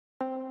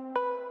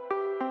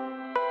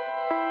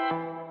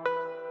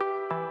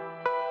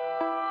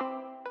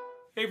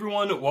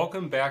everyone,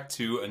 welcome back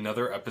to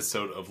another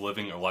episode of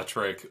Living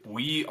Electric.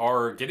 We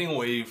are getting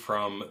away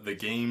from the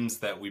games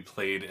that we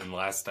played in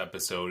last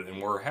episode, and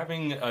we're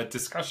having a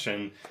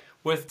discussion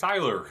with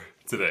Tyler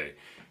today.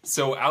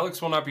 So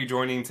Alex will not be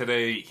joining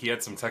today. He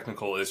had some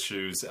technical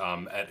issues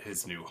at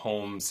his new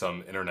home,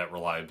 some internet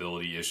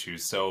reliability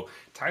issues. So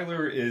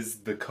Tyler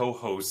is the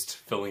co-host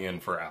filling in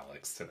for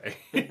Alex today.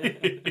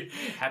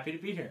 Happy to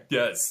be here.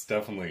 Yes,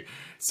 definitely.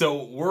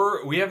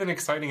 So we have an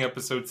exciting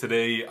episode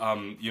today.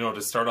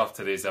 To start off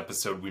today's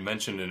episode, we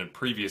mentioned in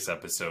previous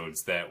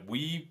episodes that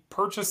we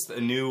purchased a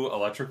new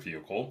electric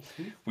vehicle.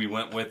 Mm-hmm. We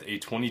went with a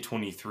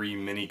 2023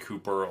 Mini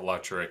Cooper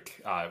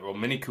electric,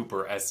 Mini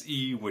Cooper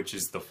SE, which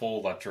is the full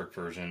electric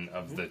version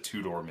of the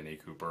two-door Mini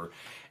Cooper.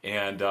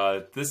 And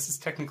this is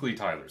technically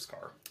Tyler's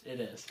car. It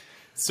is.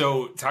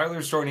 So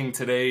Tyler's joining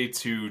today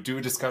to do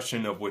a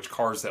discussion of which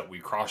cars that we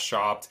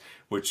cross-shopped,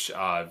 which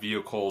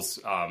vehicles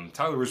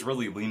Tyler was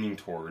really leaning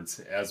towards,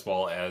 as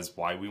well as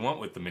why we went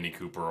with the Mini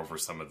Cooper over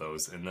some of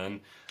those. And then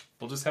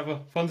we'll just have a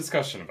fun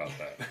discussion about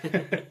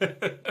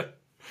that.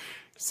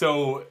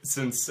 So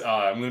since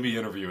I'm going to be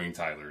interviewing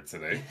Tyler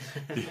today,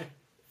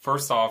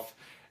 first off,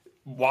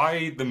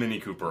 why the Mini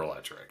Cooper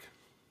electric?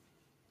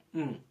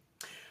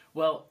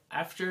 Well,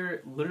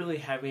 after literally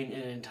having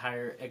an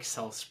entire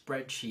Excel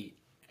spreadsheet,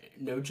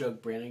 no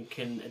joke, Brandon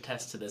can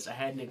attest to this. I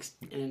had an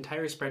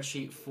entire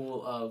spreadsheet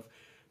full of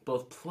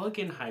both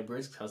plug-in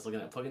hybrids, because I was looking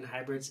at plug-in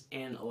hybrids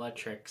and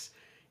electrics,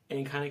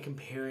 and kind of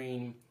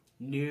comparing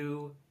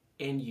new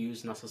and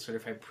used and also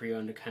certified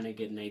pre-owned to kind of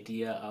get an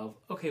idea of,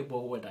 okay,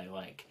 what would I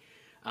like?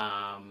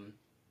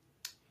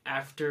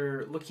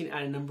 After looking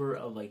at a number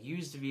of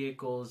used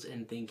vehicles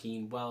and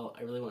thinking, well,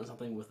 I really want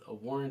something with a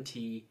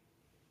warranty,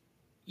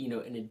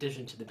 in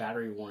addition to the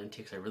battery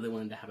warranty, because I really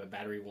wanted to have a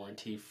battery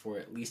warranty for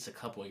at least a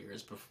couple of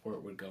years before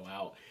it would go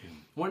out.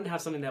 Wanted to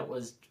have something that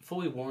was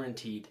fully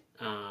warranted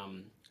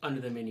under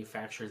the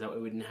manufacturer, that way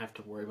we didn't have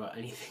to worry about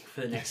anything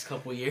for the next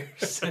couple of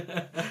years.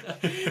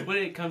 When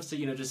it comes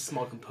to, just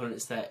small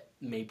components that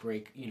may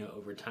break,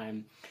 over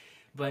time.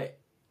 But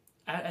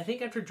I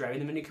think after driving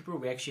the Mini Cooper,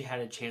 we actually had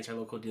a chance, our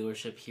local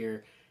dealership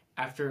here,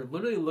 after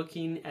literally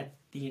looking at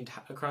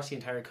across the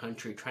entire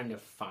country, trying to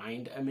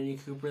find a Mini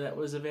Cooper that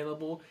was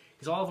available,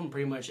 because all of them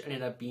pretty much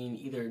ended up being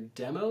either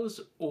demos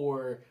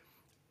or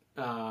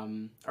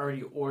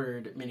already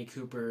ordered Mini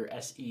Cooper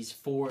SEs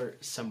for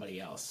somebody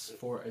else,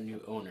 for a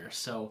new owner.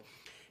 So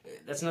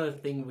that's another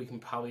thing we can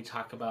probably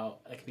talk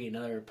about. That could be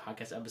another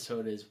podcast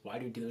episode, is why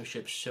do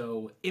dealerships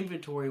show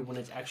inventory when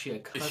it's actually a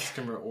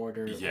customer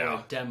order or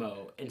a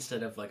demo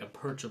instead of a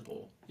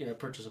purchasable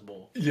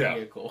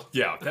vehicle.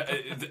 Yeah.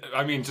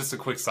 Just a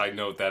quick side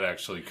note, that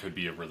actually could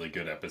be a really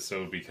good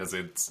episode, because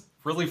it's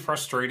really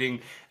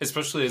frustrating,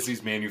 especially as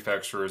these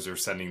manufacturers are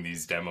sending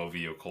these demo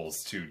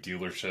vehicles to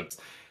dealerships.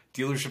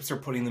 Dealerships are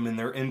putting them in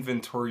their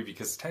inventory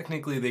because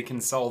technically they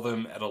can sell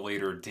them at a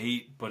later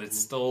date, but it's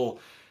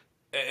still...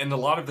 And a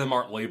lot of them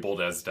aren't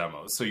labeled as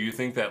demos. So you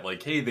think that,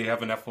 hey, they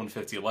have an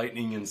F-150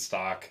 Lightning in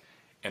stock,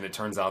 and it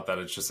turns out that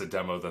it's just a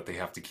demo that they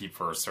have to keep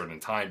for a certain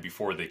time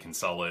before they can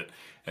sell it.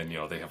 And,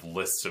 they have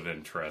lists of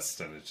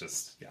interest, and it's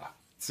just,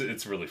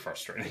 it's really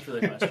frustrating. It's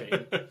really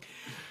frustrating.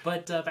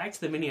 But back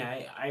to the Mini,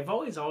 I've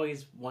always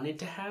wanted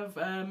to have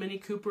a Mini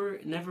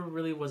Cooper. Never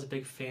really was a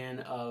big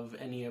fan of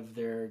any of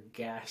their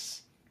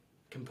gas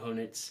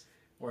components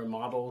or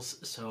models.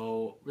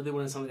 So really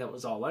wanted something that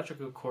was all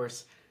electric, of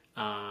course.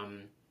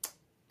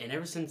 And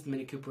ever since the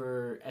Mini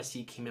Cooper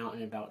SE came out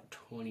in about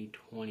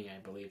 2020, I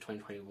believe,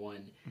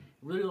 2021,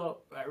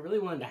 I really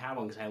wanted to have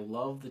one, because I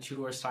love the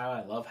two-door style.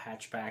 I love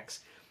hatchbacks.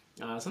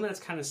 Something that's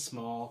kind of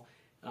small.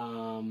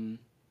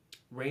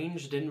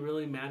 Range didn't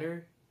really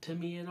matter to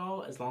me at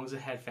all, as long as it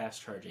had fast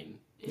charging.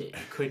 It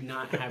could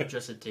not have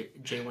just a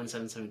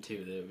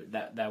J1772.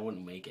 That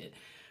wouldn't make it.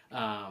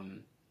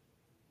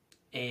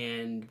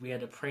 And we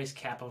had a price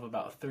cap of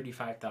about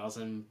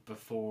 $35,000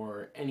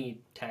 before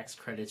any tax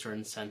credits or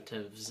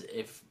incentives,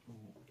 if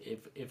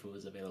it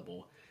was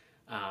available.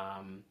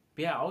 I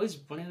always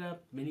wanted a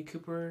Mini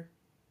Cooper,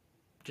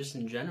 just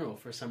in general,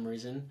 for some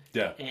reason.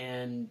 Yeah.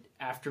 And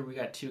after we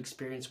got to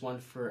experience one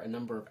for a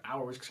number of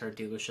hours, because our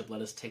dealership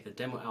let us take the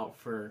demo out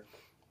for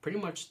pretty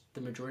much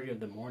the majority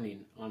of the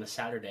morning on a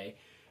Saturday.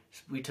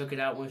 We took it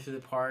out, went through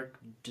the park,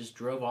 just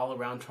drove all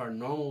around to our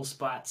normal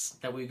spots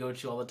that we go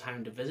to all the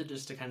time to visit,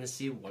 just to kind of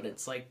see what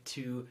it's like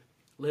to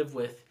live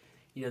with,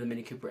 the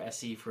Mini Cooper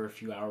SE for a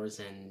few hours,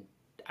 and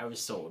I was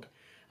sold.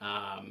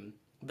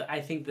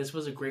 I think this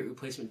was a great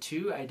replacement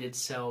too. I did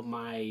sell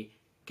my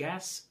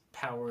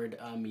gas-powered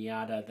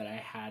Miata that I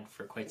had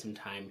for quite some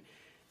time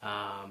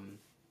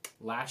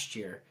last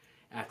year,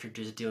 after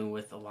just dealing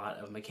with a lot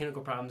of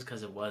mechanical problems,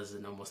 because it was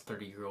an almost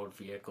 30-year-old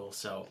vehicle,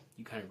 so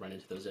you kind of run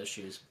into those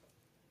issues.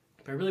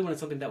 But I really wanted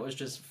something that was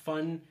just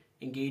fun,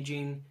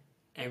 engaging,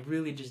 and I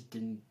really just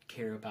didn't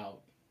care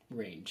about,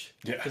 range.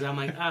 Yeah. Because I'm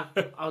like,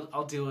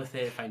 I'll deal with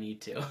it if I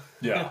need to.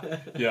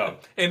 Yeah.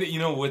 And, you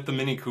know, with the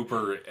Mini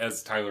Cooper,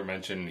 as Tyler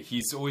mentioned,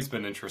 he's always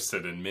been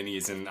interested in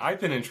minis, and I've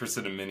been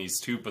interested in minis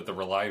too, but the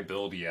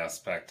reliability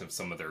aspect of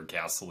some of their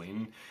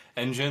gasoline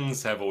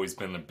engines have always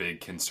been a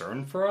big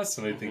concern for us,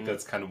 and I think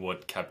that's kind of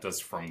what kept us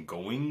from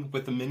going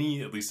with the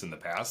Mini, at least in the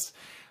past.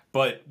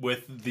 But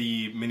with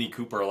the Mini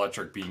Cooper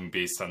Electric being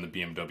based on the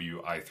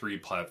BMW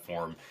i3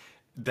 platform,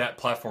 that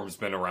platform's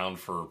been around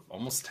for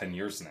almost 10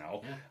 years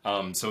now.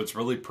 Yeah. So it's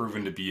really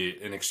proven to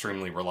be an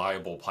extremely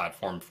reliable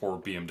platform for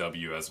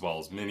BMW as well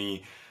as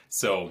Mini.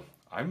 So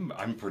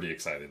I'm pretty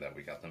excited that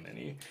we got the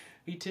Mini.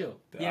 Me too.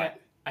 Yeah,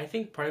 I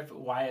think part of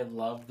why I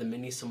love the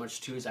Mini so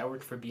much too is I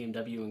worked for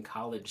BMW in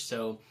college.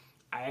 So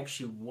I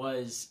actually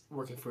was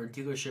working for a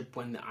dealership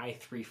when the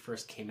i3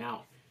 first came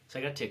out. So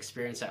I got to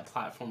experience that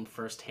platform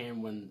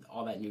firsthand when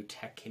all that new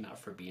tech came out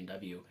for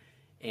BMW.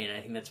 And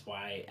I think that's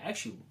why I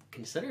actually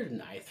considered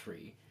an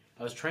i3.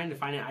 I was trying to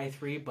find an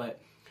i3,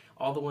 but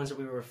all the ones that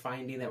we were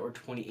finding that were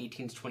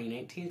 2018s,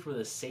 2019s were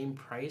the same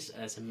price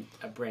as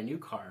a brand new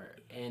car.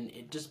 And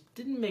it just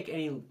didn't make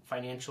any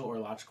financial or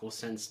logical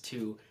sense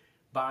to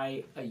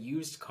buy a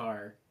used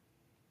car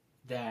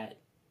that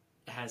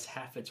has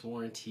half its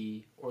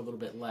warranty or a little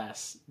bit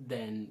less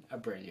than a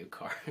brand new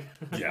car.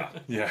 Yeah,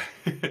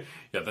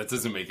 that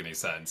doesn't make any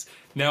sense.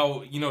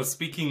 Now, you know,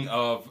 speaking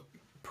of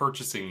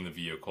purchasing the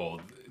vehicle,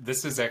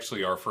 this is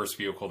actually our first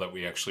vehicle that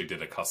we actually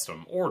did a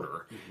custom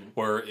order,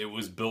 where it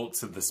was built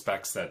to the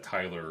specs that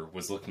Tyler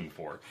was looking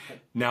for.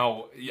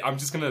 Now, I'm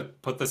just going to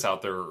put this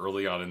out there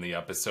early on in the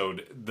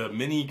episode. The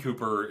Mini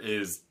Cooper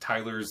is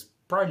Tyler's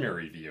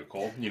primary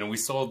vehicle. You know, we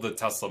still have the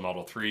Tesla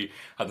Model 3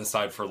 on the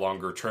side for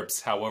longer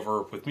trips.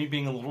 However, with me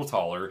being a little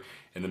taller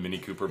and the Mini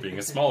Cooper being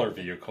a smaller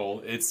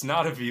vehicle, it's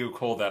not a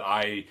vehicle that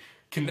I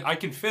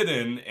can fit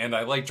in, and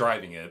I like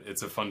driving it.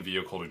 It's a fun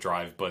vehicle to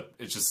drive, but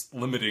it's just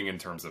limiting in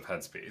terms of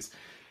headspace.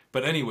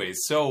 But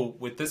anyways, so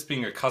with this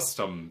being a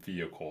custom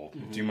vehicle,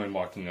 do you mind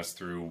walking us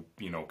through,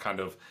 you know,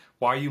 kind of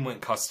why you went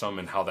custom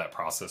and how that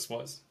process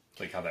was?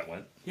 Like how that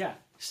went? Yeah.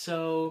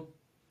 So,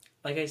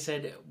 like I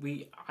said,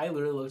 I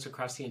literally looked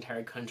across the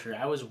entire country.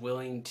 I was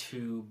willing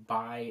to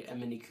buy a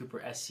Mini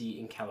Cooper SE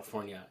in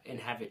California and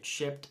have it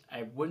shipped.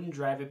 I wouldn't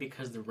drive it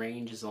because the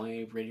range is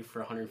only rated for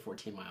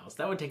 114 miles.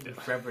 That would take me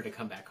forever to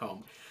come back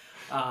home.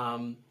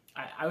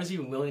 I was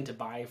even willing to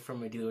buy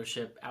from a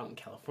dealership out in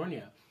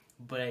California,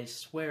 but I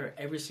swear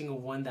every single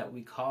one that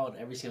we called,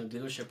 every single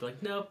dealership, were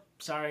like, nope,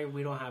 sorry,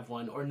 we don't have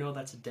one, or no,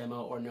 that's a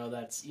demo, or no,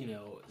 that's, you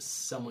know,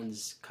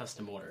 someone's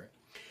custom order.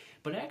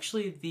 But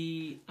actually,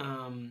 the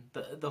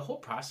whole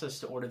process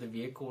to order the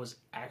vehicle was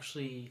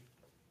actually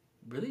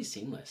really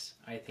seamless,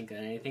 I think.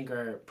 And I think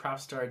our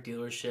Propstar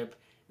dealership,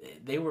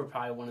 they were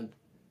probably one of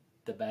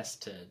the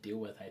best to deal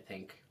with, I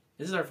think.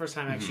 This is our first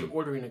time actually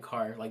ordering a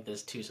car like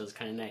this, too, so it's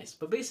kind of nice.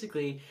 But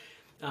basically,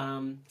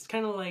 it's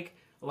kind of like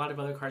a lot of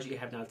other cars you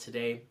have now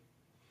today.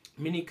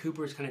 Mini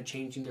Cooper is kind of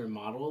changing their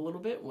model a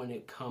little bit when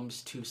it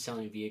comes to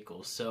selling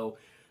vehicles. So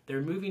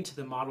they're moving to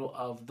the model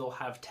of they'll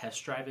have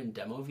test drive and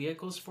demo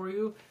vehicles for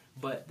you,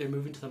 but they're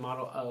moving to the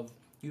model of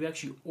you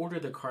actually order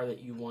the car that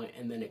you want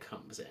and then it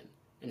comes in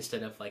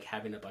instead of like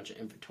having a bunch of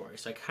inventory.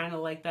 So I kind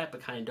of like that,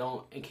 but kind of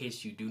don't in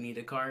case you do need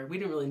a car. We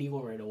didn't really need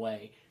one right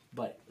away,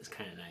 but it's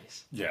kind of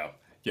nice. Yeah,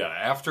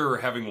 after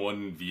having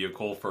one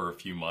vehicle for a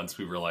few months,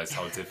 we realized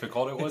how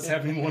difficult it was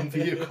having one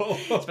vehicle.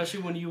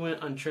 Especially when you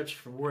went on trips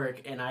for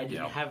work and I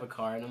didn't have a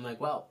car, and I'm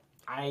like, well,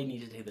 I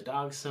need to take the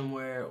dog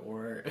somewhere,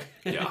 or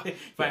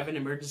if I have an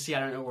emergency, I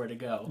don't know where to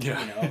go. You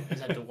know, I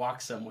just have to walk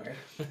somewhere.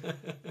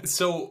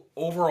 So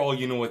overall,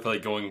 you know, with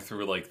like going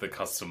through like the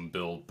custom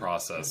build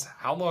process,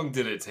 how long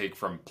did it take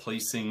from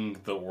placing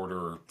the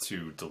order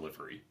to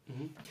delivery?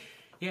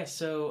 Yeah,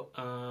 so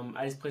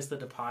I just placed the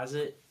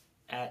deposit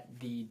at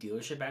the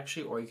dealership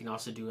actually, or you can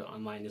also do it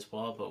online as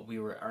well, but we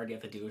were already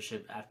at the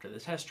dealership after the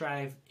test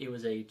drive. It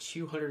was a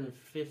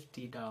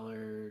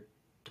 $250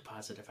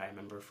 deposit, if I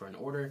remember, for an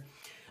order.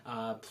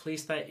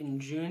 Placed that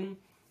in June.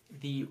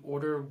 The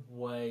order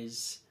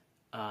was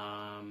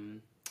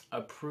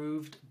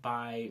approved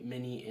by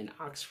Mini in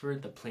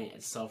Oxford, the plant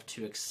itself,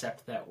 to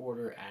accept that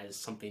order as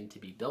something to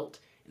be built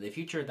in the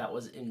future. That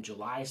was in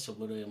July, so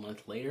literally a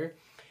month later.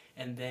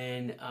 And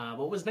then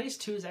what was nice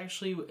too is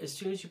actually as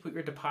soon as you put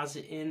your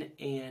deposit in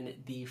and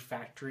the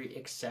factory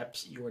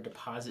accepts your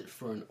deposit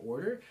for an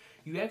order,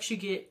 you actually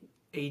get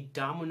a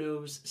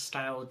Domino's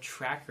style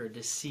tracker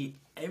to see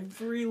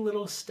every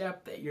little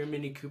step that your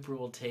Mini Cooper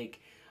will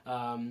take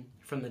from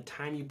the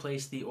time you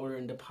place the order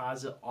and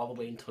deposit all the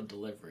way until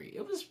delivery.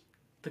 It was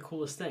the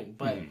coolest thing.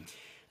 But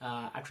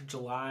after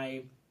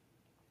July,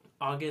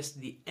 August,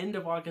 the end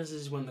of August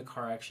is when the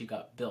car actually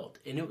got built.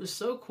 And it was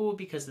so cool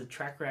because the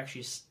tracker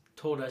actually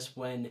told us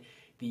when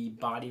the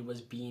body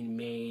was being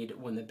made,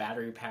 when the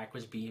battery pack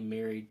was being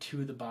married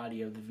to the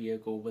body of the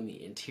vehicle, when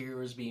the interior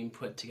was being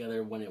put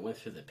together, when it went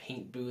through the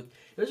paint booth.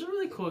 It was a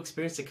really cool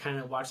experience to kind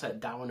of watch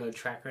that Domino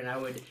tracker, and I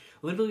would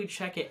literally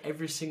check it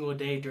every single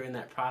day during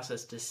that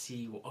process to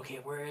see, okay,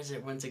 where is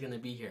it? When's it going to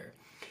be here?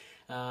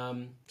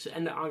 So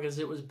end of August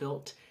it was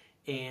built,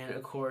 and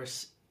of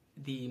course,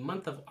 the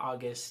month of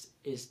August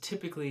is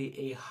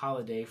typically a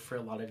holiday for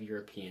a lot of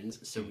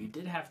Europeans, so we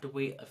did have to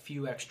wait a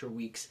few extra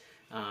weeks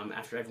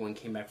after everyone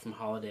came back from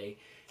holiday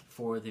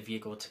for the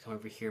vehicle to come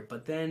over here.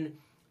 But then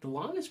the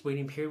longest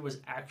waiting period was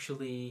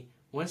actually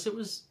once it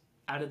was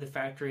out of the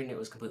factory and it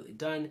was completely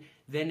done,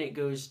 then it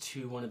goes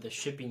to one of the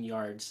shipping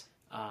yards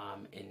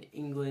in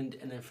England,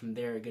 and then from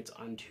there it gets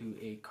onto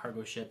a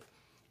cargo ship.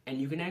 And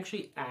you can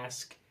actually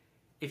ask,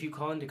 if you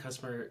call into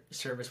customer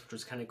service, which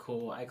was kind of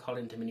cool. I called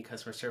into Mini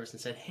customer service and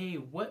said, hey,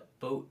 what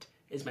boat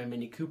is my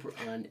Mini Cooper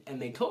on?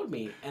 And they told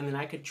me, and then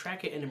I could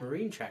track it in a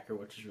marine tracker,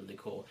 which is really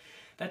cool.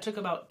 That took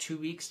about 2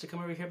 weeks to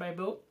come over here by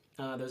boat.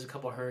 There was a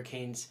couple of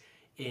hurricanes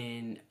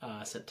in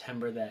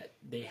September that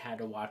they had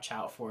to watch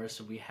out for,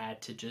 so we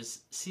had to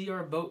just see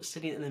our boat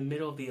sitting in the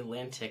middle of the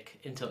Atlantic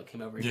until it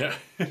came over here.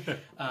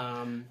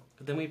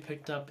 But then we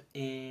picked up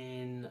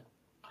in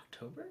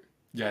October?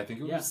 Yeah, I think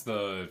it was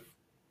the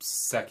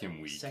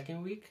second week.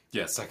 Second week?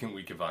 Yeah, second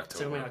week of October.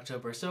 Second week of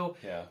October. So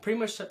pretty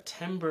much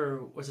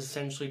September was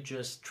essentially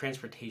just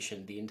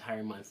transportation the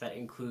entire month. That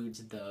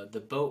includes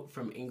the boat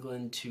from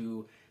England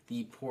to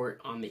the port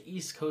on the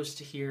East Coast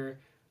here,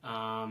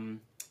 and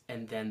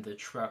then the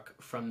truck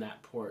from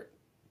that port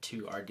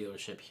to our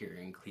dealership here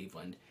in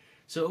Cleveland.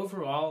 So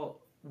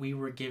overall, we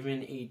were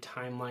given a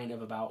timeline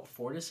of about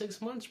 4 to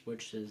 6 months,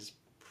 which is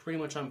pretty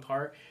much on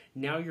par.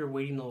 Now you're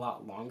waiting a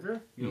lot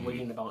longer. You're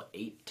waiting about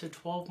 8 to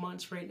 12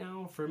 months right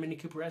now for Mini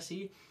Cooper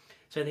SE.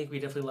 So I think we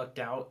definitely lucked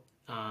out.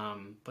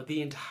 But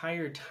the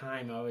entire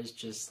time I was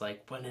just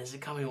like, when is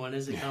it coming? When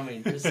is it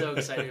coming? Just so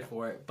excited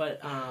for it. But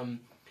I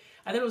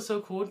thought it was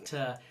so cool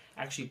to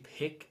actually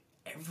pick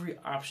every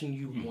option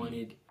you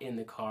wanted in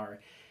the car.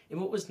 And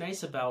what was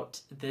nice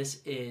about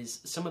this is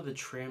some of the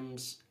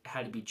trims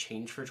had to be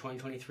changed for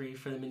 2023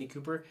 for the Mini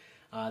Cooper.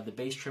 The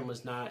base trim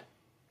was not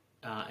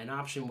an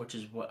option, which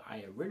is what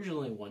I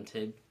originally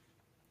wanted.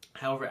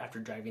 However, after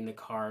driving the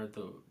car,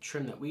 the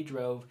trim that we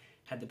drove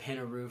had the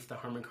panel roof, the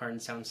Harman Kardon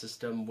sound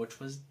system, which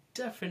was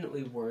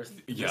definitely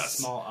worth the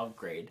small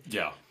upgrade.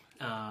 Yeah.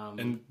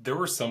 And there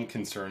were some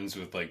concerns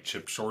with like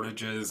chip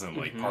shortages and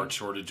like part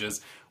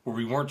shortages where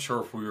we weren't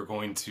sure if we were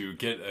going to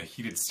get a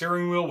heated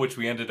steering wheel, which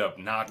we ended up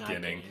not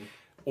getting.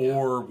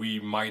 Or we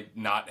might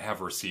not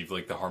have received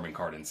like the Harman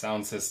Kardon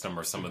sound system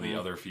or some of the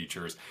other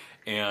features.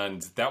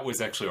 And that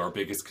was actually our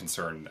biggest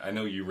concern. I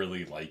know you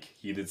really like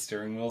heated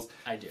steering wheels.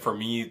 I do. For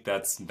me,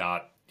 that's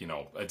not,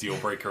 a deal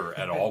breaker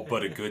at all,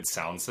 but a good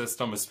sound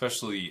system,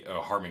 especially a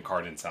Harman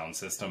Kardon sound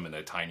system in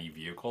a tiny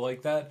vehicle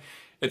like that,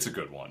 it's a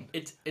good one.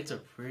 It's a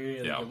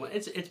really good one.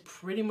 It's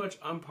pretty much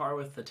on par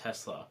with the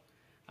Tesla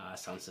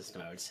sound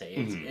system, I would say.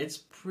 It's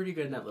pretty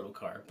good in that little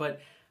car.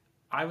 But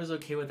I was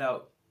okay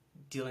without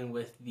dealing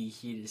with the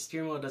heated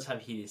steering wheel. It does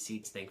have heated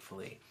seats,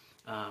 thankfully.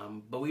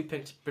 But we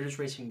picked British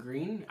Racing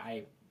Green.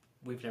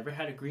 We've never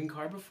had a green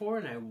car before,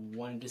 and I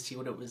wanted to see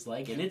what it was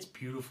like, and it's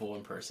beautiful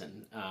in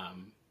person.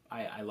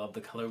 I love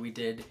the color we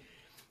did.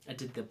 I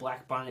did the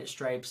black bonnet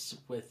stripes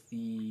with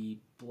the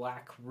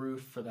black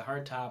roof for the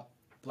hardtop,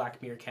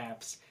 black mirror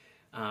caps.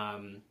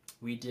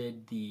 We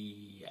did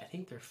I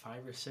think they're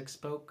 5 or 6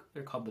 spoke.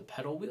 They're called the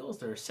pedal wheels.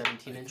 They're a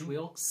 17-inch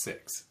wheel.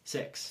 6.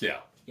 6. Yeah.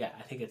 Yeah,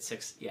 I think it's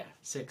 6. Yeah,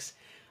 6.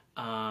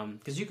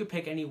 Because you could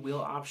pick any wheel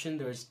option.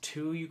 There's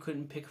 2 you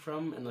couldn't pick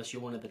from unless you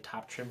wanted the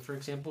top trim, for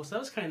example. So that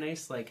was kind of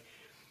nice. Like,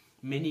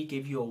 Mini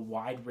gave you a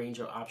wide range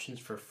of options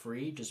for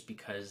free just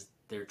because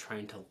they're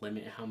trying to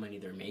limit how many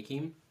they're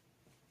making.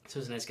 So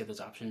it was nice to get those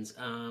options.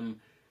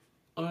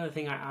 Another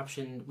thing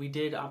we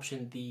did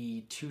option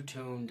the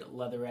 2-toned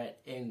leatherette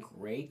and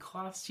gray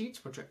cloth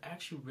seats, which are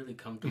actually really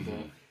comfortable,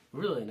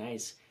 really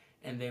nice.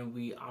 And then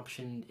we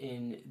optioned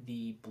in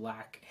the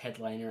black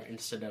headliner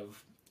instead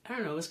of, I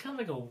don't know, it was kind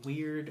of like a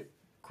weird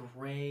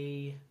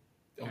gray.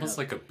 Almost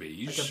like a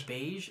beige. Like a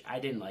beige. I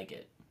didn't like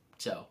it.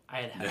 So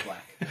I had to have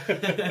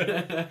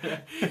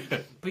black.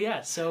 But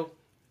yeah, so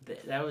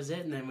that was it.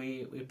 And then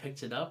we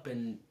picked it up,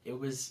 and it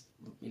was,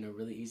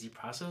 really easy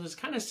process. It was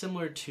kind of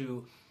similar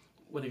to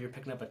whether you're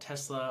picking up a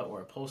Tesla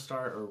or a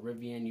Polestar or a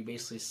Rivian. You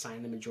basically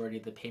sign the majority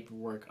of the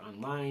paperwork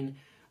online,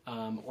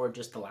 or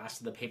just the last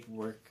of the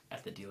paperwork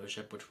at the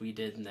dealership, which we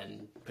did, and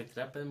then picked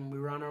it up, and we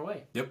were on our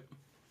way. Yep.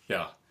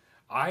 Yeah.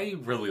 I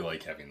really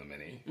like having the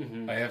Mini.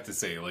 I have to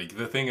say, like,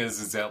 the thing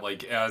is that,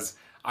 like, as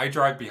I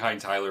drive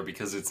behind Tyler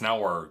because it's now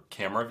our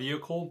camera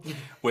vehicle,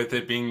 with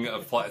it being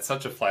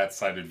such a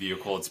flat-sided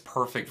vehicle, it's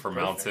perfect for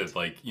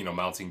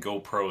mounting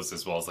GoPros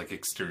as well as, like,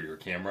 exterior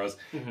cameras.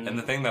 And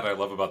the thing that I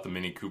love about the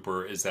Mini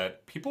Cooper is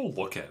that people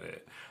look at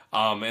it.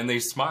 And they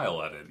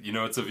smile at it.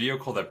 It's a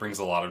vehicle that brings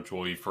a lot of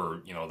joy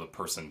for, the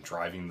person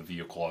driving the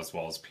vehicle as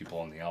well as people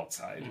on the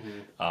outside.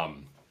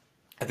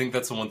 I think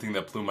that's the one thing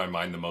that blew my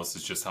mind the most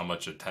is just how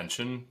much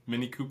attention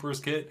Mini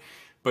Coopers get.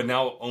 But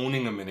now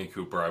owning a Mini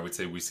Cooper, I would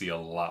say we see a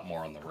lot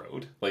more on the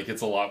road. Like,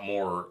 it's a lot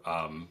more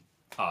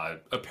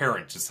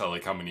apparent just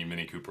how many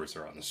Mini Coopers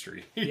are on the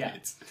street. Yeah.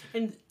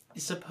 And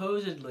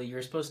supposedly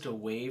you're supposed to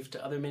wave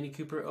to other Mini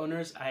Cooper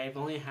owners. I've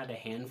only had a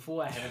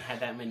handful. I haven't had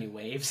that many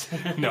waves.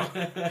 No.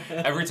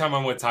 Every time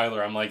I'm with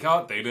Tyler, I'm like,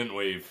 oh, they didn't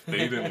wave.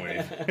 They didn't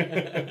wave.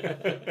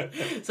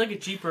 It's like a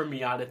Jeep or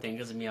Miata thing,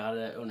 because the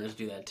Miata owners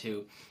do that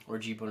too, or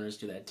Jeep owners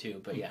do that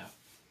too. But yeah.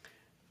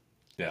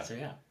 Yeah. So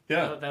yeah.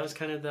 Yeah. That was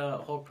kind of the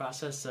whole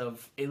process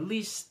of at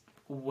least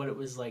what it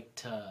was like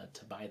to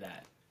buy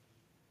that.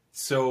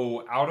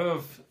 So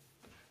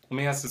let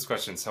me ask this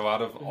question. So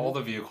out of all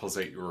the vehicles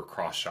that you were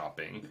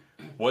cross-shopping,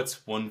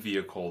 what's one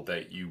vehicle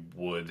that you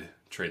would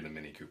trade the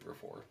Mini Cooper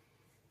for?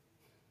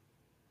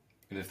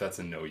 And if that's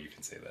a no, you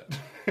can say that.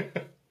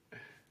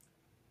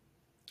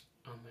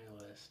 On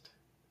my list.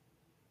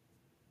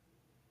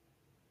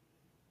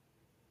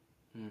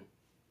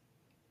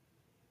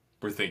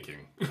 We're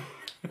thinking.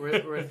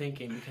 We're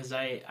thinking, because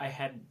I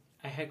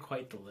had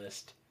quite the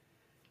list.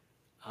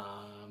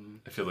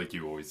 I feel like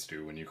you always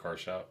do when you car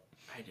shop.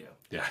 I do.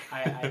 Yeah.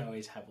 I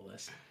always have a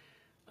list.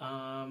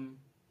 I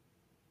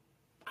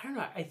don't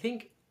know. I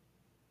think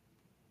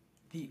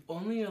the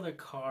only other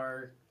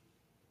car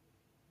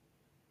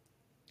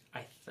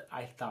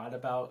I thought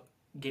about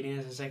getting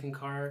as a second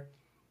car,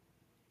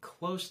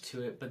 close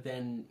to it, but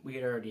then we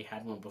had already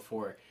had one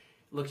before.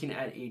 Looking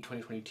at a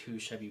 2022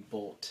 Chevy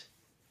Bolt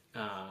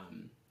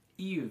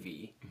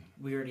EUV,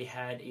 we already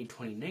had a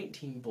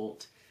 2019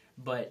 Bolt,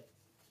 but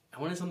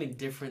I wanted something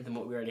different than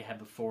what we already had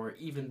before,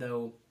 even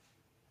though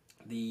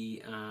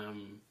the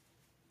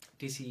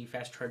DC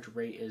fast charge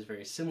rate is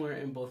very similar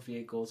in both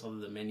vehicles, although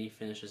the Mini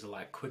finishes a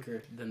lot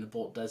quicker than the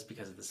Bolt does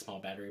because of the small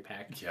battery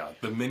pack. Yeah,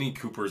 the Mini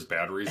Cooper's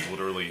battery is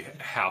literally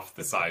half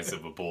the size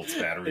of a Bolt's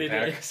battery It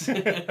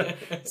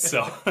pack.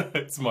 So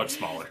it's much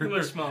smaller.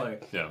 Much smaller.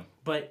 Yeah.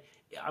 But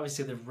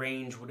obviously the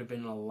range would have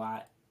been a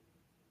lot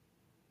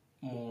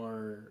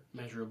more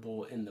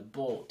measurable in the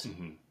Bolt.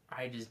 Mm-hmm.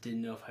 I just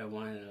didn't know if I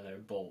wanted another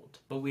Bolt.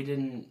 But we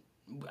didn't...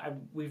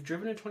 we've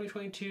driven a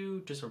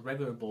 2022, just a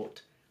regular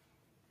Bolt.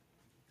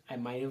 I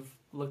might have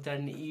looked at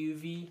an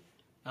EUV,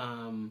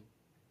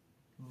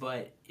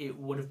 but it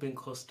would have been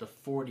close to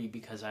 40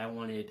 because I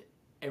wanted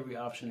every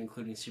option,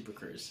 including Super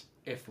Cruise,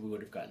 if we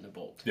would have gotten a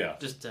Bolt. Yeah.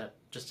 Just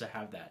to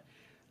have that.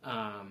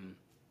 I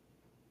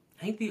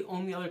think the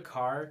only other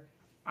car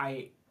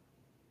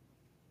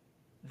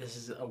this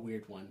is a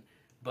weird one,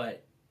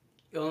 but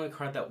the only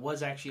car that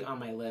was actually on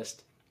my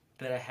list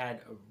that I had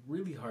a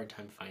really hard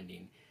time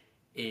finding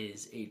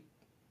is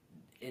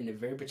in a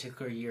very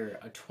particular year,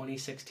 a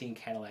 2016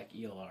 Cadillac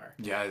ELR.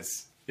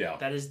 Yes. Yeah.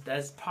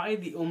 That's probably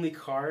the only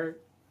car,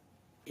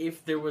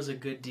 if there was a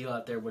good deal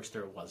out there, which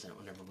there wasn't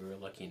whenever we were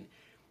looking.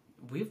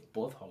 We've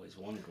both always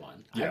wanted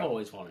one. Yeah. I've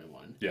always wanted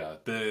one. Yeah.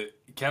 The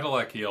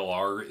Cadillac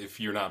ELR, if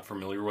you're not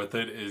familiar with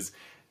it, is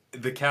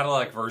the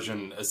Cadillac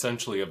version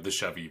essentially of the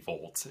Chevy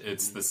Volt.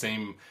 It's the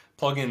same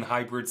plug-in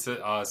hybrid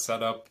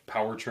setup,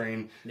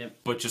 powertrain, Yep.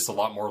 but just a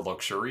lot more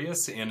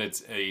luxurious, and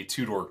it's a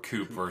two-door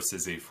coupe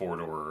versus a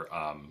four-door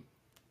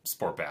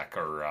Sportback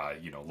or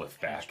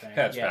liftback,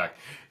 hatchback.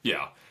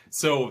 Yeah.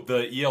 So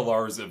the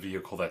ELR is a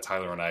vehicle that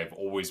Tyler and I have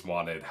always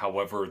wanted.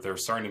 However, they're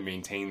starting to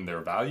maintain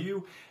their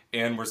value,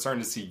 and we're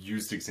starting to see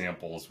used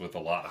examples with a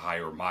lot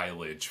higher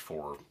mileage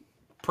for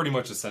pretty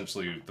much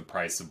essentially the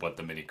price of what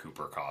the Mini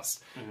Cooper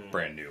costs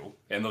brand new.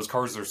 And those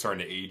cars are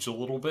starting to age a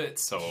little bit,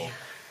 so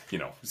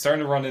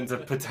starting to run into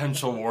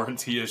potential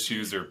warranty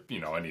issues or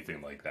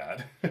anything like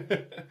that.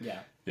 Yeah.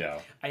 Yeah.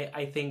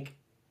 I think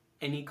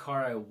any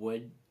car I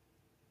would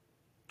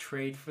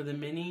trade for the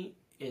Mini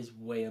is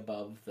way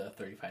above the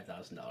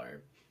 $35,000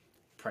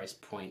 price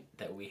point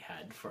that we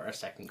had for our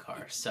second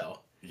car. So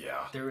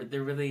Yeah.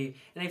 they're really,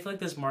 and I feel like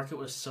this market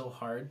was so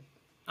hard,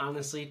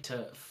 honestly,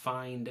 to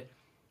find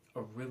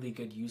a really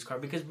good used car,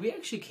 because we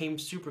actually came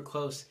super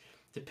close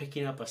to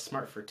picking up a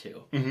Smart for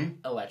 2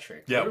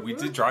 electric. Yeah, we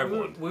did drive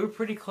one. We were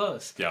pretty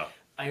close. Yeah.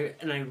 I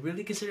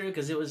really considered it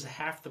because it was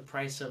half the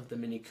price of the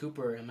Mini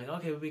Cooper. I'm like,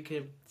 okay, we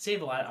could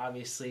save a lot,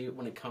 obviously,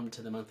 when it comes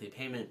to the monthly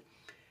payment.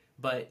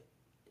 But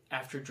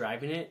after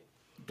driving it,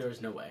 there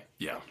was no way.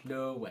 Yeah.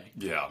 No way.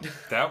 Yeah,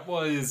 that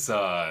was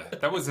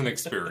an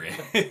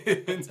experience.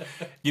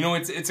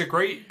 It's a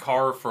great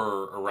car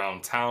for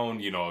around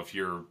town. If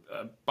you're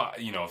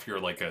if you're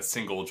like a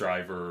single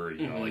driver,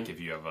 like if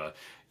you have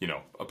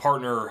a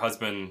partner,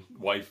 husband,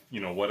 wife,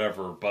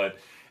 whatever. But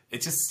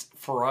it just,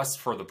 for us,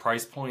 for the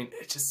price point,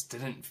 it just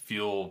didn't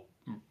feel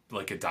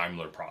like a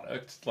Daimler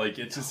product. Like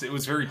it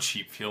was very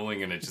cheap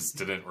feeling, and it just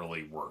didn't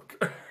really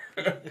work.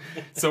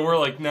 So we're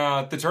like,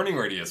 nah, the turning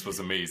radius was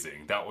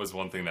amazing. That was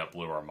one thing that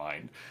blew our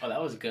mind. Oh,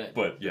 that was good.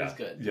 But yeah, that was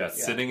good. Yeah,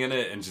 sitting in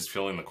it and just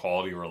feeling the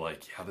quality, we're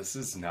like, yeah, this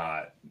is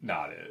not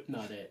it.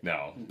 Not it.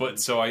 No.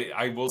 But so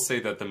I will say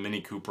that the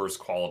Mini Cooper's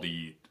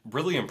quality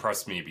really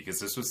impressed me, because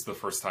this was the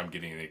first time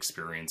getting an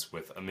experience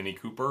with a Mini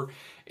Cooper,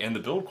 and the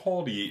build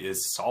quality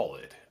is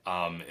solid.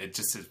 It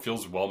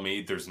feels well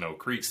made. There's no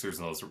creaks, there's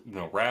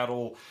no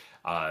rattle,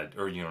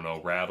 or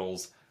no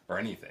rattles or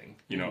anything.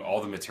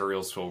 All the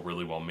materials feel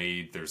really well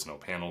made. There's no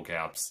panel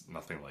gaps,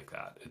 nothing like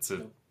that. It's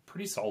a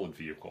pretty solid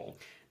vehicle.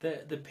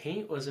 The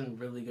paint was in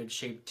really good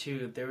shape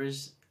too. There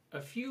was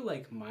a few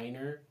like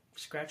minor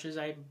scratches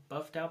I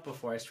buffed out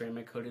before I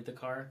ceramic coated the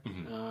car.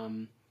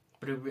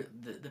 But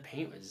the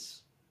paint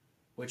was,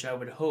 which I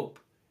would hope,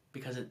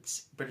 because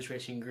it's British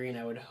Racing Green,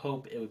 I would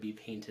hope it would be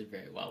painted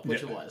very well,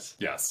 which it was.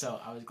 Yes. So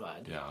I was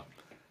glad. Yeah.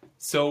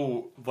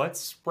 So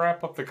let's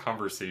wrap up the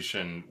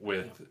conversation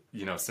with,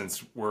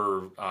 since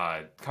we're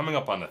coming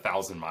up on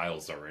 1,000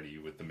 miles already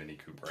with the Mini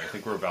Cooper. I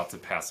think we're about to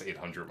pass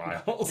 800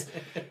 miles.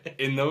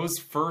 In those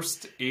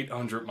first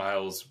 800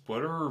 miles,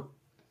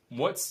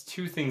 what's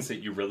two things that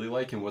you really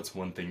like and what's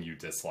one thing you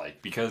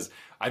dislike? Because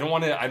I don't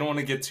want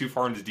to get too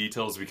far into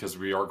details, because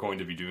we are going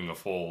to be doing a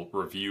full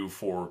review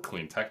for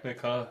Clean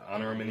Technica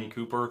on our Mini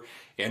Cooper,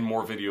 and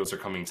more videos are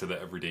coming to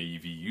the Everyday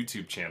EV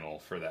YouTube channel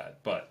for that.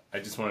 But I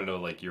just want to know,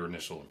 like, your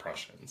initial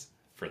impressions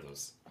for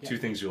those two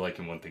things you like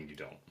and one thing you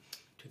don't.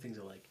 Two things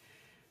I like.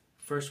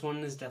 First one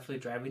is definitely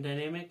driving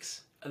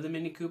dynamics of the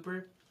Mini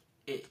Cooper.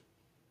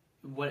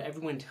 What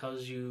everyone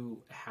tells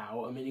you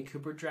how a Mini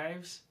Cooper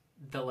drives,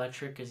 the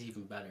electric is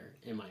even better,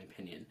 in my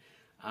opinion.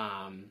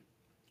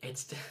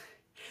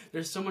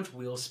 There's so much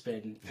wheel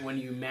spin when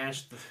you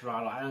mash the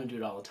throttle. I don't do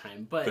it all the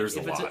time, but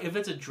if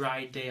it's a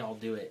dry day, I'll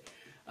do it.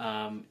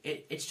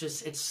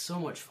 It's so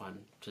much fun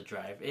to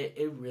drive.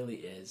 It really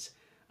is.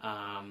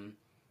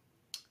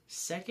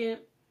 Second,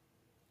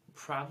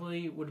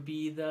 probably would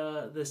be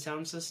the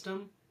sound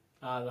system,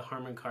 the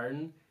Harman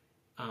Kardon.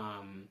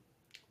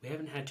 We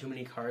haven't had too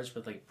many cars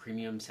with like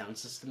premium sound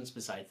systems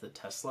besides the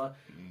Tesla.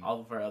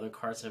 All of our other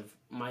cars have,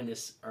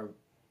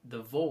 the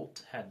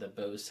Volt had the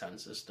Bose sound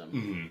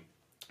system,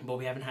 but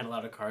we haven't had a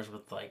lot of cars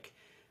with like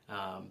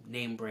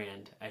name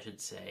brand, I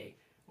should say,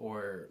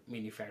 or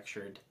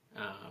manufactured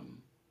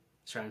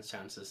surround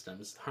sound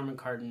systems. Harman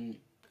Kardon,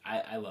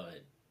 I love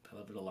it. I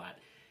love it a lot.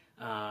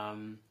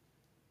 One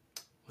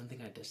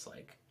thing I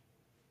dislike,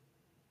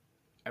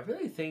 I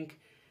really think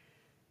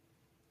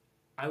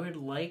I would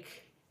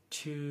like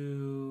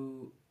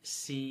to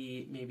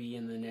see maybe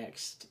in the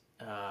next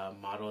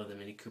model of the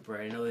Mini Cooper.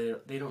 I know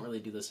they don't really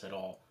do this at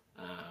all,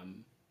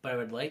 but I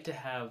would like to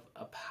have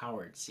a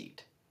powered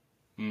seat.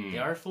 They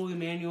are fully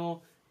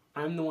manual.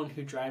 I'm the one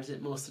who drives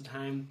it most of the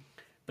time,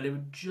 but it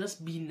would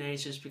just be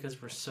nice, just because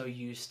we're so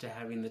used to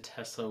having the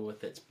Tesla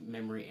with its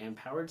memory and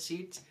powered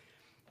seats,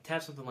 to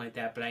have something like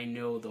that. But I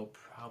know they'll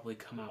probably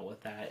come out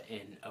with that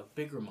in a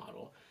bigger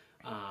model.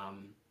 It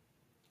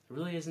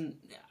really isn't.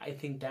 I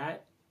think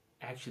that,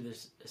 actually,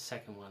 there's a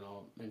second one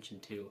I'll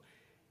mention too.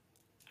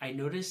 I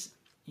noticed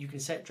you can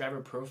set driver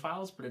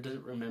profiles, but it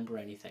doesn't remember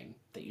anything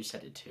that you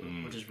set it to,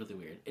 which is really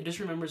weird. It just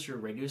remembers your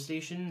radio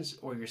stations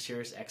or your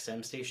Sirius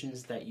XM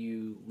stations that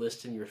you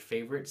list in your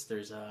favorites.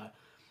 There's a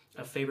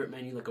favorite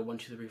menu, like a 1,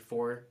 2, 3,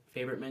 4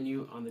 favorite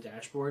menu on the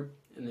dashboard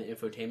in the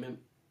infotainment.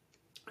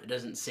 It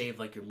doesn't save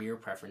like your mirror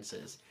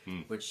preferences,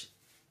 which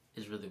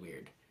is really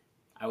weird.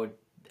 I would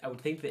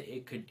think that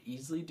it could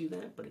easily do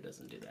that, but it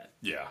doesn't do that.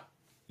 Yeah.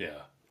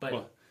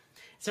 But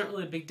it's not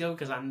really a big deal,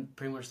 because I'm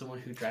pretty much the one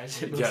who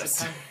drives it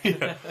most of the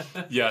time.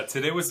 Yeah,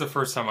 today was the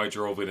first time I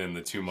drove it in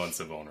the 2 months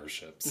of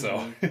ownership.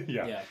 So,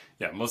 yeah,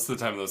 most of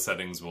the time those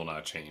settings will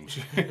not change.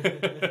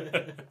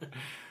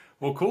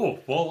 Well, cool.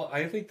 Well,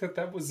 I think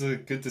that was a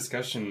good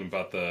discussion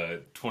about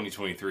the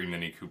 2023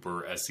 Mini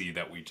Cooper SE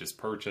that we just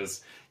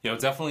purchased.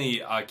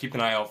 Definitely keep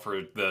an eye out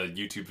for the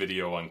YouTube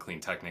video on Clean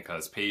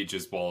Technica's page,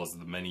 as well as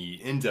the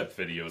many in-depth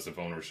videos of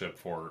ownership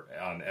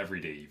on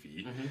Everyday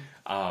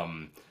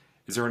EV.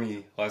 Is there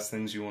any last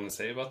things you want to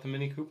say about the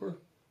Mini Cooper?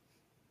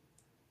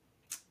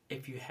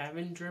 If you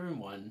haven't driven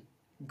one,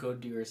 go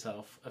do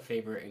yourself a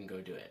favor and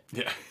go do it.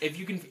 Yeah. If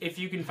you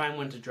can find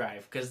one to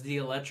drive, because the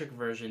electric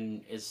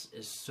version is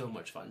so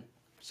much fun.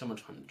 So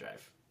much fun to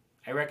drive.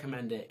 I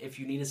recommend it. If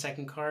you need a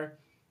second car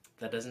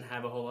that doesn't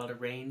have a whole lot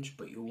of range,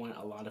 but you want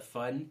a lot of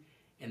fun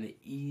and the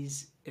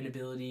ease and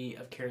ability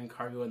of carrying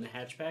cargo in the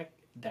hatchback,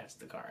 that's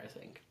the car, I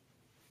think.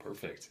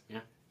 Perfect. Yeah.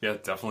 Yeah,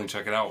 definitely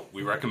check it out.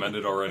 We recommend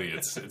it already.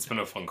 It's been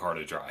a fun car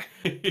to drive.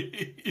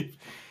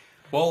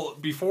 Well,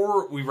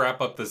 before we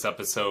wrap up this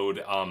episode,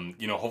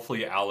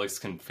 hopefully Alex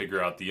can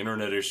figure out the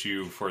internet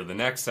issue for the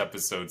next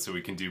episode so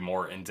we can do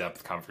more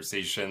in-depth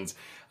conversations.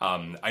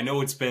 I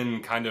know it's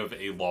been kind of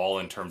a lull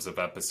in terms of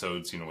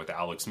episodes, with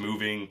Alex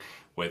moving,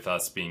 with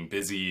us being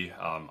busy.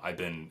 I've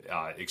been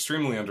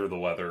extremely under the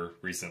weather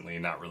recently,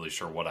 not really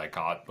sure what I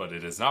caught, but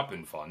it has not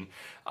been fun.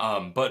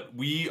 But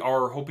we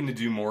are hoping to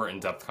do more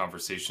in-depth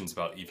conversations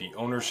about EV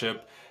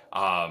ownership,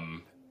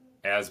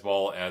 as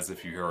well as,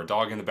 if you hear a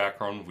dog in the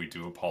background, we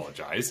do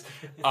apologize.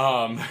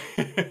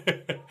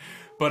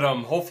 But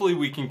hopefully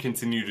we can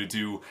continue to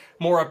do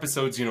more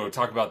episodes,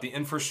 talk about the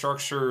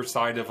infrastructure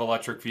side of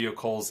electric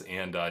vehicles,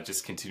 and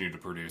just continue to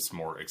produce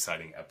more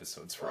exciting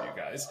episodes for you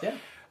guys. Yeah.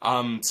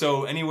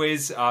 So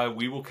anyways,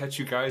 we will catch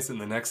you guys in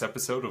the next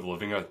episode of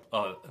Living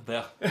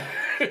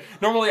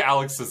Normally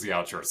Alex does the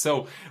outro.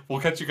 So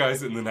we'll catch you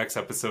guys in the next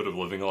episode of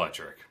Living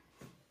Electric.